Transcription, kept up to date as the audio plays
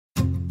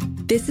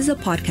This is a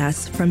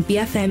podcast from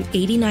BFM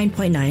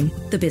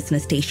 89.9, the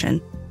business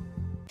station.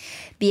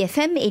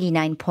 BFM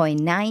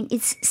 89.9,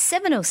 it's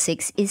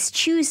 7:06, it's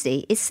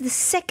Tuesday, it's the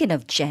 2nd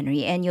of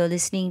January, and you're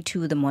listening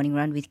to The Morning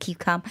Run with Keith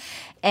Kam,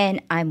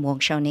 and I'm Wong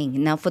Shao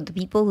Ning. Now, for the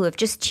people who have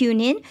just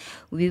tuned in,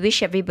 we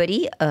wish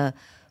everybody a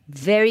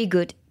very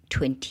good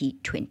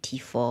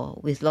 2024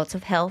 with lots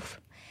of health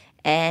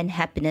and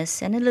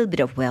happiness and a little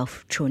bit of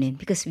wealth thrown in,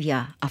 because we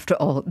are, after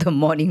all, The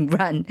Morning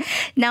Run.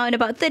 Now, in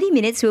about 30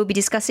 minutes, we'll be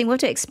discussing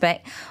what to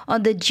expect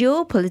on the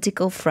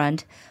geopolitical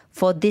front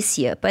for this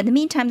year. But in the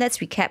meantime, let's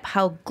recap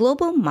how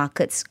global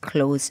markets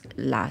closed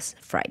last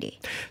Friday.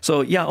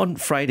 So on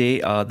Friday,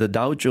 the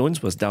Dow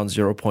Jones was down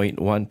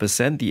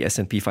 0.1%, the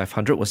S&P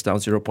 500 was down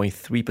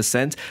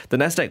 0.3%, the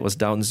Nasdaq was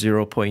down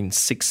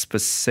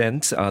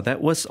 0.6%.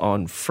 That was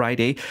on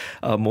Friday.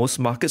 Most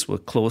markets were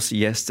closed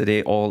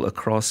yesterday all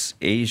across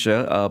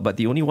Asia, but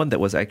the only one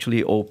that was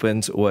actually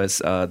opened was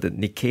the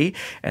Nikkei,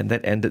 and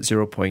that ended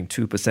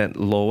 0.2%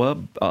 lower.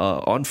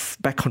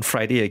 Back on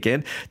Friday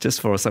again,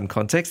 just for some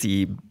context,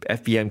 the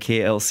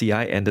FBMK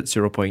LCI ended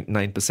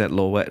 0.9%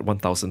 lower at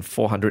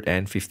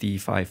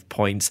 1,455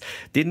 points.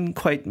 Didn't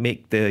quite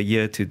make the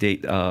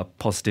year-to-date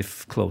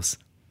positive close.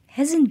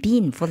 Hasn't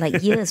been for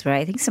like years, right?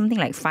 I think something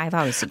like 5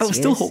 or 6 years. I was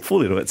still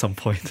hopeful, at some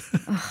point.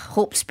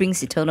 Hope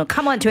springs eternal.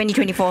 Come on,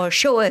 2024,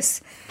 show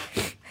us.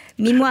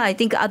 Meanwhile, I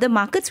think other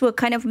markets were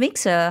kind of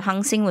mixed.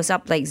 Hang Seng was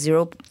up like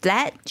 0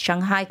 flat.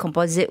 Shanghai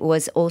Composite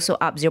was also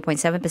up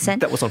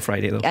 0.7%. That was on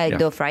Friday,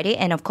 though. Friday.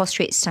 And of course,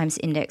 Straits Times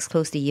Index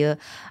closed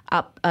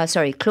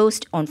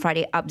closed on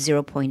Friday up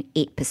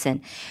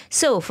 0.8%.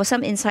 So for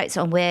some insights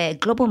on where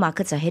global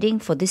markets are heading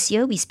for this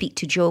year, we speak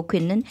to Joe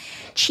Quinlan,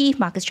 Chief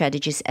Market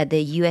Strategist at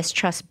the US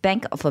Trust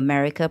Bank of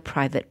America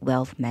Private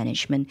Wealth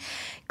Management.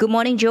 Good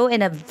morning, Joe,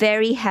 and a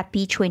very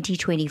happy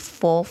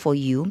 2024 for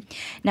you.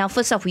 Now,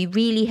 first off, we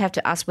really have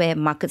to ask where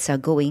markets are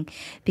going,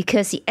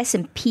 because the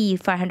S&P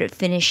 500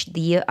 finished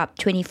the year up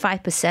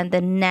 25%,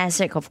 the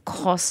Nasdaq, of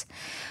course,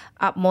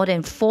 up more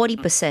than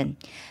 40%.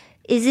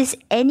 Is this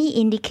any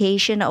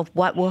indication of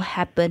what will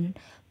happen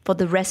for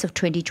the rest of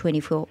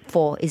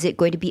 2024? Is it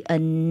going to be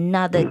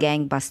another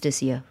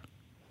gangbusters year?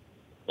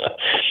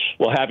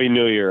 Well, Happy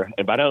New Year.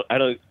 But I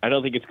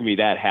don't think it's going to be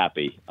that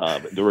happy,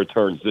 the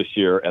returns this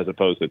year as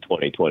opposed to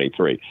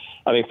 2023.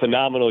 I mean,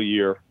 phenomenal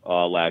year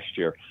last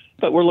year.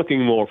 But we're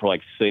looking more for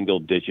like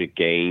single-digit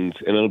gains,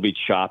 and it'll be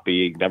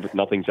choppy.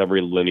 Nothing's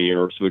ever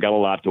linear, so we've got a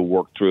lot to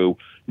work through.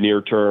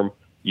 Near-term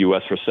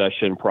U.S.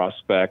 recession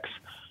prospects.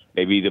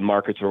 Maybe the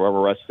markets are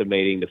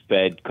overestimating the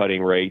Fed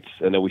cutting rates,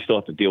 and then we still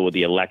have to deal with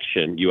the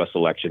election, U.S.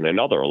 election,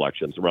 and other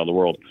elections around the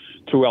world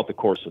throughout the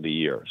course of the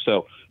year.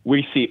 So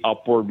we see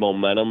upward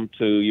momentum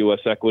to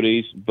U.S.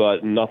 equities,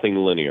 but nothing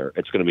linear.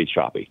 It's going to be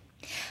choppy.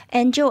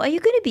 And Joe, are you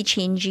going to be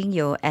changing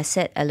your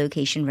asset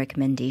allocation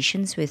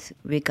recommendations with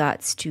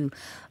regards to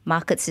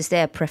markets? Is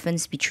there a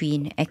preference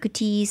between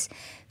equities,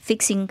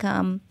 fixed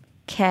income,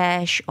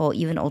 cash, or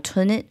even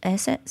alternate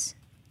assets?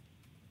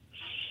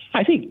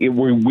 I think it's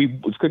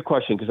a good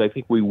question, because I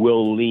think we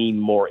will lean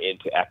more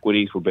into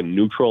equities. We've been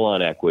neutral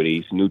on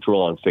equities,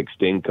 neutral on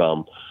fixed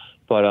income.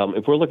 But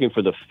if we're looking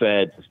for the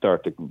Fed to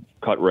start to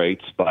cut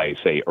rates by,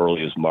 say,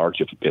 early as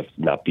March, if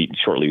not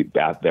shortly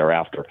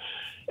thereafter,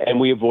 and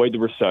we avoid the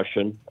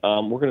recession,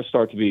 we're going to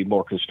start to be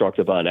more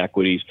constructive on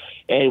equities.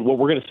 And what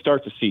we're going to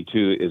start to see,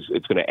 too, is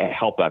it's going to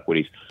help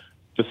equities.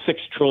 The $6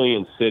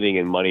 trillion sitting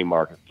in money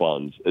market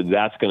funds,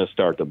 that's going to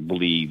start to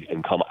bleed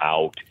and come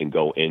out and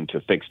go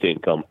into fixed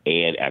income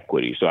and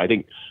equity. So I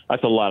think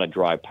that's a lot of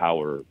dry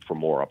powder for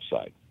more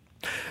upside.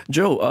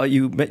 Joe,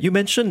 you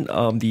mentioned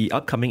the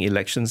upcoming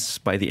elections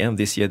by the end of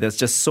this year. There's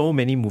just so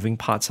many moving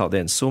parts out there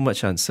and so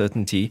much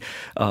uncertainty,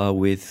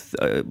 with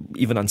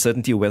even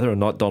uncertainty whether or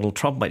not Donald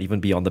Trump might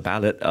even be on the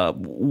ballot.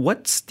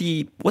 What's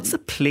the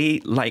play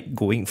like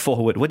going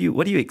forward? What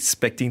are you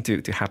expecting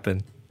to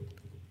happen?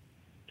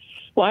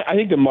 Well, I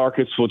think the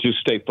markets will just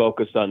stay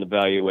focused on the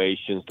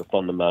valuations, the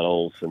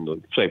fundamentals, and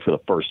say for the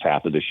first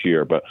half of this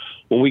year. But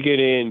when we get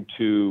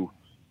into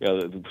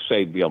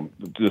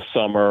the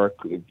summer,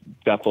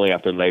 definitely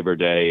after Labor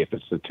Day, if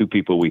it's the two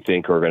people we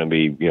think are going to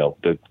be,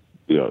 the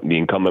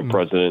incumbent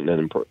president and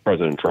then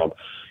President Trump,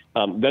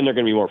 then they're going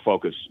to be more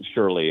focused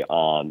surely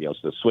on,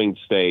 the swing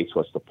states,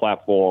 what's the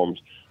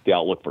platforms, the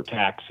outlook for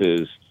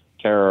taxes,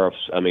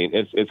 tariffs. I mean,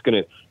 it's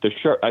going to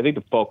I think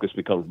the focus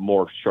becomes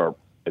more sharp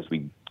as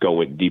we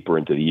go deeper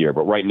into the year.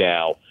 But right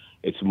now,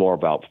 it's more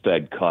about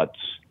Fed cuts,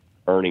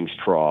 earnings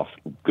trough,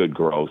 good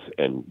growth,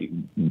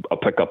 and a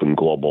pickup in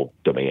global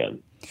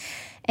demand.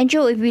 And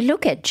Joe, if we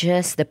look at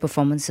just the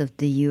performance of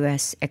the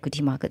U.S.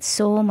 equity market,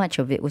 so much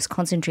of it was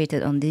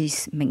concentrated on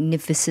these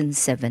magnificent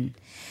seven.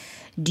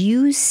 Do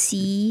you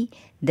see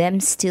them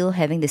still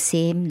having the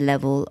same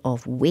level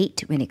of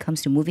weight when it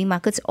comes to moving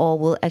markets, or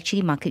will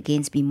actually market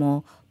gains be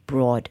more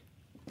broad?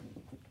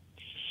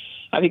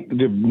 I think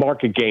the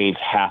market gains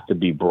have to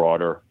be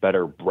broader,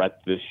 better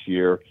breadth this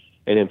year.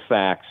 And in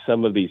fact,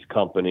 some of these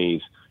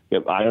companies,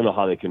 I don't know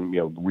how they can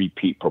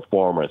repeat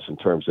performance in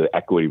terms of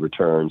equity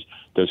returns.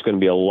 There's going to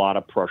be a lot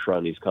of pressure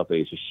on these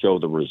companies to show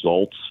the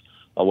results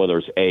whether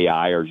it's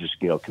AI or just,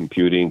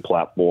 computing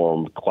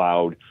platform,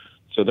 cloud.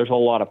 So there's a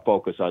lot of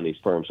focus on these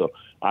firms. So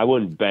I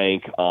wouldn't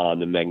bank on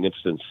the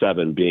Magnificent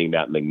Seven being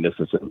that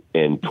magnificent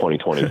in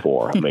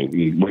 2024. I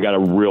mean, we got to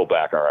reel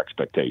back our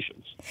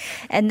expectations.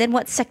 And then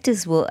what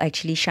sectors will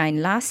actually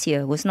shine? Last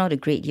year was not a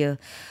great year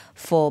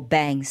for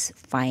banks,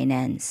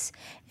 finance,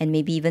 and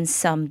maybe even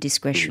some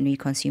discretionary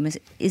consumers.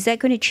 Is that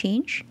going to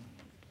change?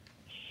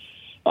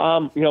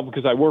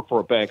 Because I work for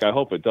a bank, I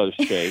hope it does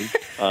change.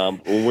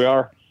 We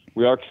are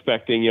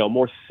expecting,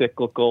 more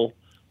cyclical,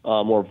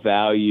 more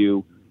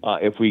value.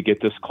 If we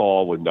get this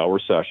call with no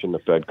recession, the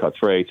Fed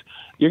cuts rates,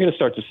 you're going to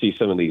start to see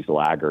some of these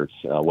laggards,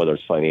 whether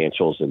it's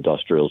financials,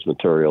 industrials,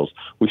 materials.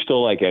 We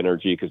still like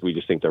energy because we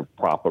just think they're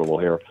profitable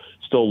here.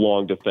 Still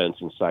long defense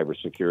and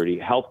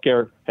cybersecurity.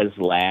 Healthcare has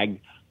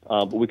lagged,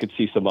 but we could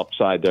see some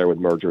upside there with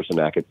mergers and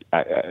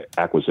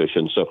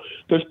acquisitions. So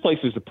there's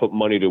places to put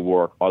money to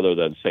work other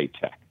than, say,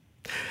 tech.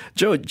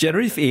 Joe,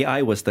 generative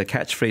AI was the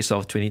catchphrase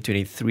of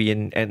 2023,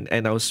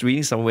 and I was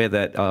reading somewhere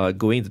that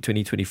going into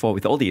 2024,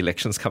 with all the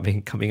elections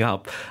coming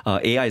up,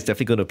 AI is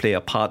definitely going to play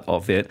a part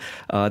of it.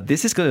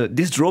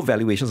 This drove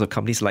valuations of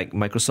companies like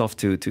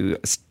Microsoft to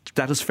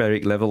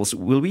stratospheric levels.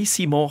 Will we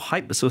see more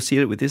hype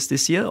associated with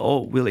this year,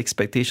 or will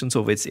expectations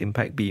of its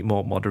impact be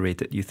more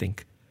moderated, you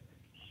think?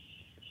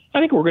 I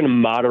think we're going to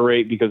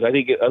moderate because I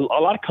think a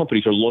lot of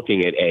companies are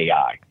looking at AI.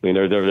 I mean,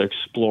 they're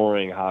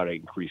exploring how to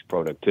increase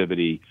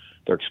productivity.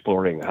 They're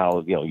exploring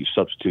how, you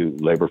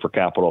substitute labor for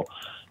capital.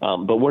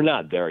 But we're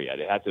not there yet.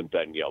 It hasn't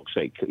been,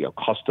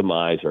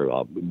 customized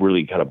or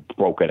really kind of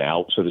broken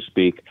out, so to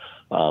speak.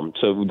 So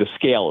the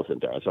scale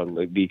isn't there. So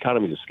the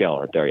economies of scale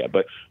aren't there yet.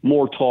 But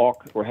more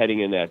talk, we're heading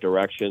in that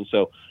direction.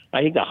 So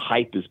I think the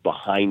hype is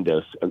behind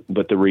us,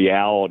 but the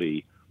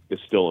reality is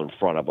still in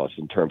front of us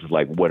in terms of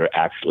what it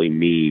actually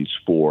means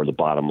for the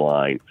bottom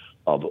line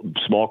of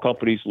small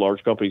companies,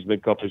 large companies,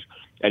 big companies,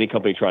 any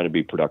company trying to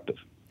be productive.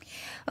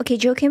 Okay,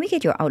 Joe, can we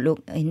get your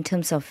outlook in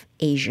terms of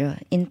Asia,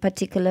 in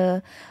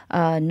particular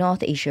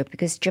North Asia,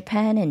 because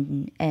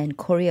Japan and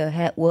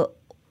Korea were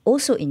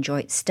also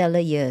enjoyed stellar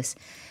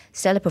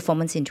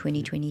performance in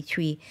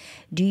 2023.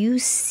 Do you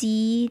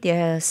see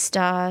their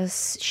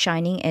stars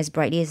shining as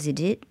brightly as they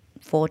did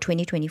for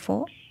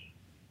 2024?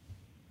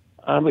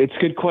 It's a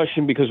good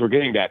question because we're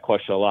getting that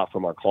question a lot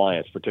from our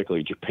clients,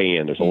 particularly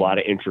Japan. There's a lot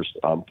of interest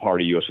on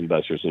part of U.S.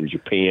 investors in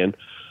Japan.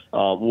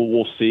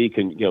 We'll see.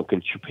 Can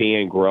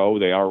Japan grow?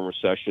 They are in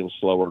recession,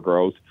 slower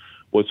growth.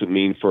 What's it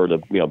mean for the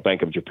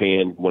Bank of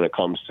Japan when it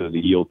comes to the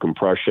yield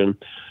compression?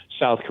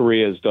 South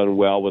Korea has done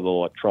well with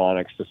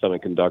electronics, the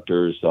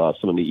semiconductors,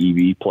 some of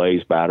the EV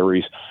plays,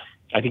 batteries.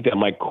 I think that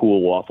might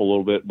cool off a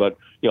little bit. But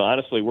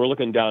honestly, we're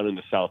looking down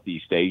into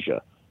Southeast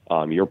Asia,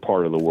 your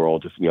part of the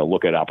world, to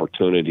look at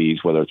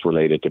opportunities, whether it's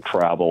related to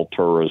travel,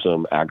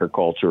 tourism,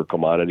 agriculture,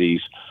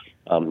 commodities.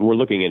 We're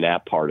looking in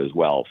that part as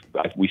well.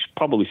 We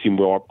probably see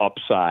more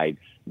upside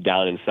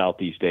down in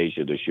Southeast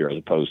Asia this year as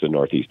opposed to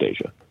Northeast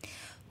Asia.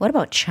 What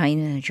about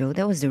China, Joe?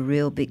 That was the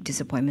real big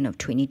disappointment of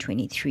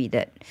 2023.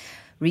 That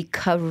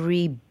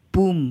recovery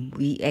boom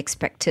we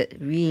expected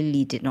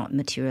really did not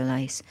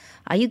materialize.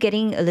 Are you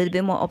getting a little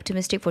bit more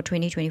optimistic for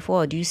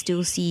 2024, or do you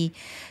still see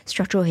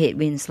structural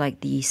headwinds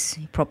like these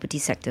property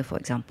sector, for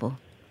example?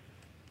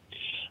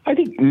 I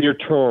think near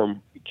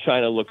term,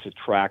 China looks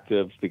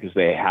attractive because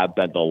they have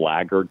been the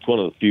laggard. It's one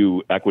of the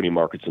few equity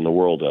markets in the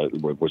world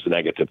was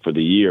negative for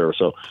the year.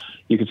 So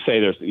you could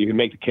say you can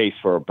make the case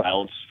for a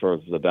bounce for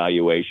the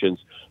valuations,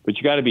 but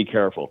you got to be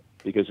careful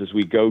because as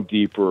we go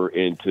deeper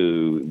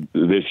into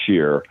this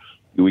year,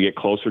 we get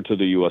closer to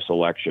the U.S.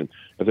 election.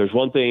 If there's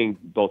one thing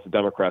both the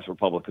Democrats and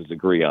Republicans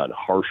agree on,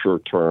 harsher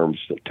terms,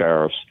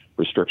 tariffs,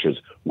 restrictions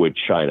with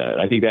China.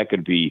 And I think that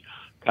could be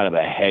kind of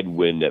a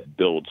headwind that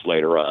builds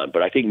later on.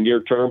 But I think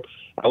near term,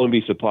 I wouldn't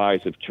be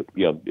surprised if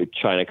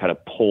China kind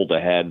of pulled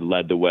ahead,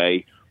 led the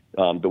way.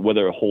 But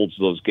whether it holds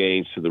those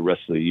gains for the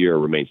rest of the year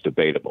remains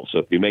debatable. So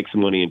if you make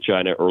some money in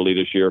China early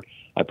this year,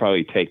 I'd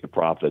probably take the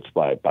profits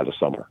by the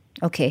summer.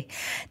 Okay.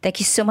 Thank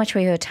you so much for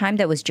your time.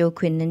 That was Joe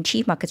Quinlan,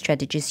 Chief Market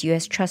Strategist,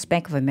 U.S. Trust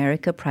Bank of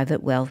America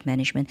Private Wealth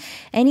Management.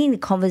 Any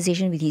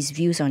conversation with his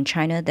views on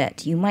China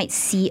that you might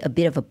see a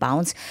bit of a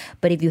bounce,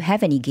 but if you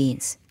have any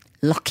gains,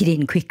 lock it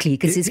in quickly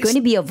because it's going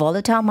to be a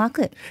volatile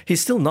market.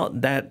 He's still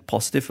not that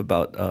positive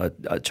about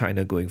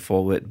China going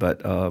forward,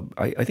 but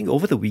I think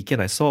over the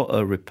weekend I saw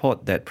a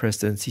report that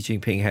President Xi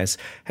Jinping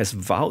has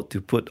vowed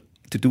to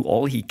do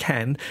all he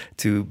can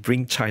to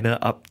bring China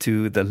up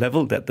to the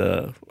level that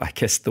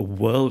the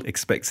world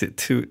expects it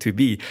to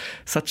be.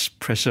 Such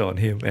pressure on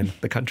him and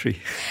the country.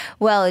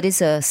 Well, it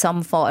is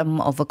some form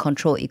of a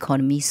controlled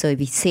economy. So if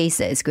he says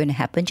that it's going to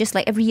happen, just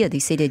like every year they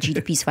say their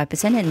GDP is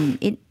 5% and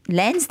it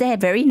lands there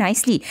very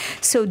nicely.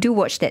 So do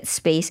watch that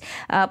space.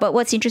 But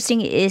what's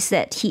interesting is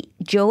that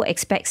Joe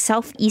expects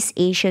Southeast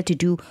Asia to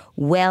do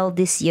well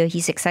this year.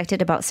 He's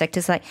excited about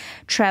sectors like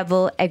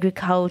travel,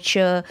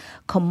 agriculture,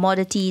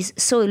 commodities.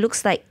 So it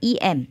looks like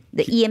the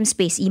EM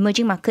space,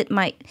 emerging market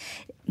might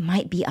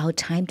might be our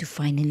time to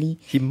finally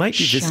He might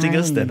be visiting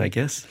us then, I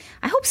guess.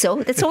 I hope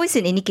so. That's always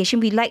an indication.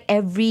 We like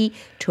every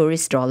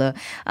tourist dollar.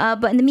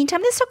 But in the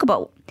meantime, let's talk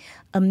about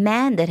a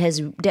man that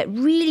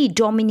really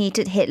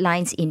dominated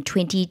headlines in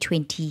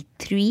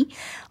 2023.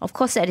 Of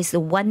course, that is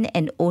the one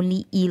and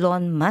only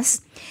Elon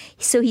Musk.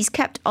 So he's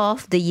capped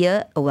off the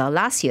year,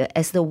 last year,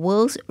 as the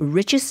world's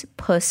richest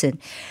person,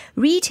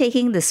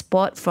 retaking the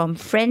spot from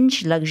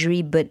French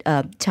luxury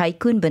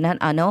tycoon Bernard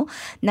Arnault.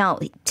 Now,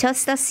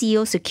 Tesla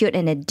CEO secured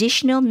an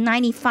additional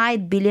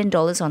 $95 billion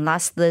on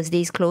last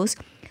Thursday's close,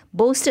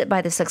 bolstered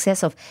by the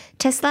success of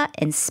Tesla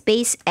and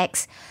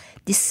SpaceX,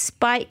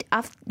 despite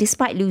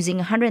losing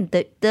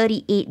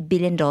 $138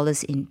 billion in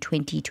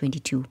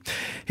 2022.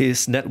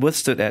 His net worth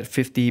stood at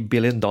 $50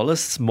 billion,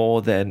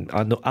 more than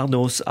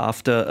Arnault's,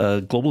 after a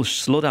global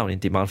slowdown in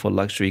demand for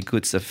luxury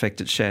goods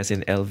affected shares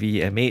in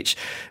LVMH.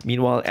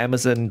 Meanwhile,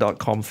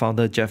 Amazon.com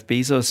founder Jeff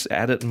Bezos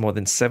added more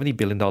than $70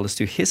 billion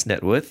to his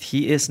net worth.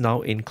 He is now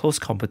in close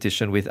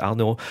competition with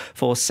Arnault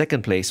for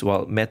second place,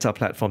 while Meta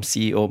platform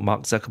CEO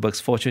Mark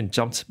Zuckerberg's fortune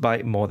jumped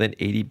by more than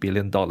 $80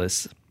 billion.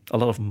 A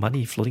lot of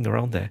money floating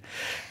around there.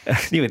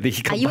 Anyway,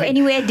 are you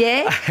anywhere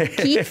there,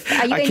 Keith?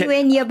 Are you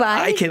anywhere nearby?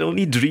 I can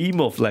only dream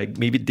of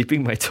maybe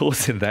dipping my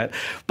toes in that.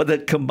 But the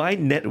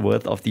combined net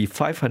worth of the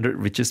 500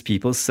 richest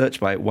people surged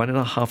by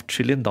 $1.5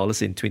 trillion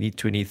in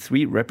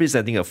 2023,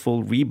 representing a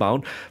full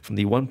rebound from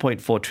the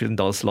 $1.4 trillion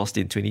lost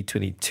in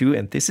 2022.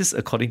 And this is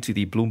according to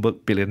the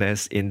Bloomberg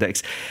Billionaires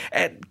Index.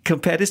 And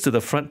compare this to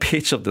the front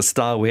page of The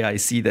Star, where I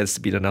see there's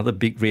been another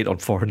big raid on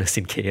foreigners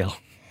in KL.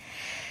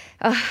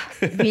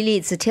 Really,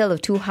 it's a tale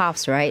of two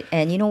halves, right?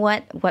 And you know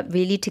what? What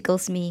really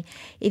tickles me?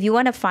 If you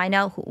want to find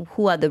out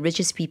who are the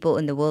richest people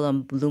in the world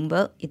on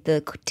Bloomberg,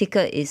 the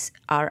ticker is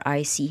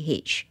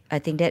RICH. I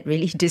think that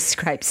really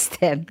describes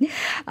them.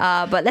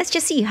 But let's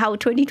just see how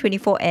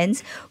 2024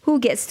 ends. Who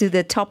gets to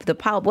the top of the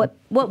pile?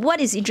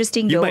 What is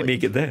interesting, though? You might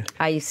make it there.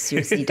 I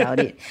seriously doubt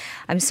it.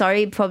 I'm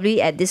sorry,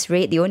 probably at this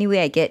rate, the only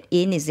way I get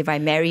in is if I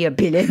marry a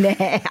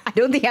billionaire. I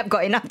don't think I've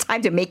got enough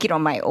time to make it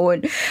on my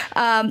own.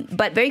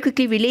 But very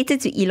quickly,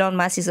 related to Elon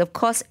Musk is, of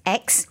course,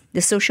 X,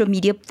 the social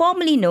media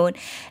formerly known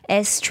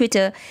as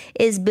Twitter,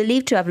 is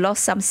believed to have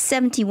lost some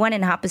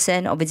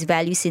 71.5% of its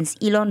value since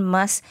Elon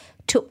Musk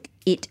took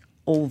it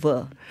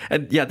over.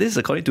 And yeah, this is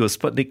according to a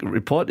Sputnik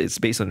report. It's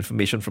based on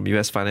information from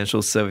US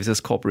financial services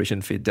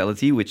corporation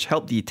Fidelity, which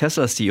helped the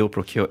Tesla CEO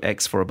procure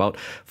X for about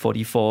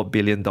 $44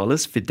 billion.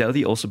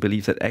 Fidelity also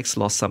believes that X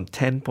lost some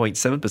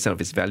 10.7% of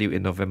its value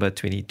in November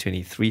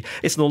 2023.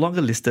 It's no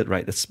longer listed,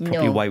 right? That's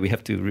probably why we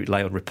have to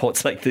rely on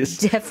reports like this.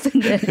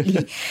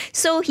 Definitely.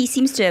 So he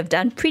seems to have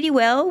done pretty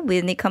well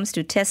when it comes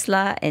to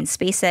Tesla and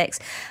SpaceX,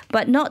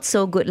 but not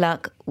so good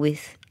luck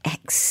with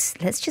X.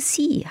 Let's just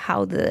see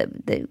how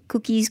the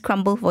cookies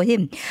crumble for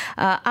him.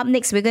 Up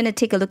next, we're going to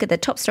take a look at the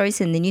top stories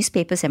in the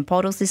newspapers and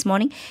portals this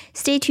morning.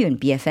 Stay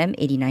tuned, BFM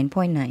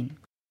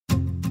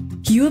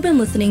 89.9. You have been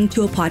listening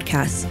to a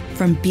podcast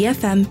from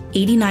BFM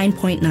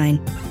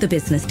 89.9, the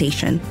business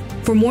station.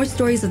 For more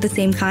stories of the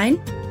same kind,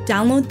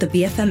 download the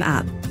BFM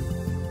app.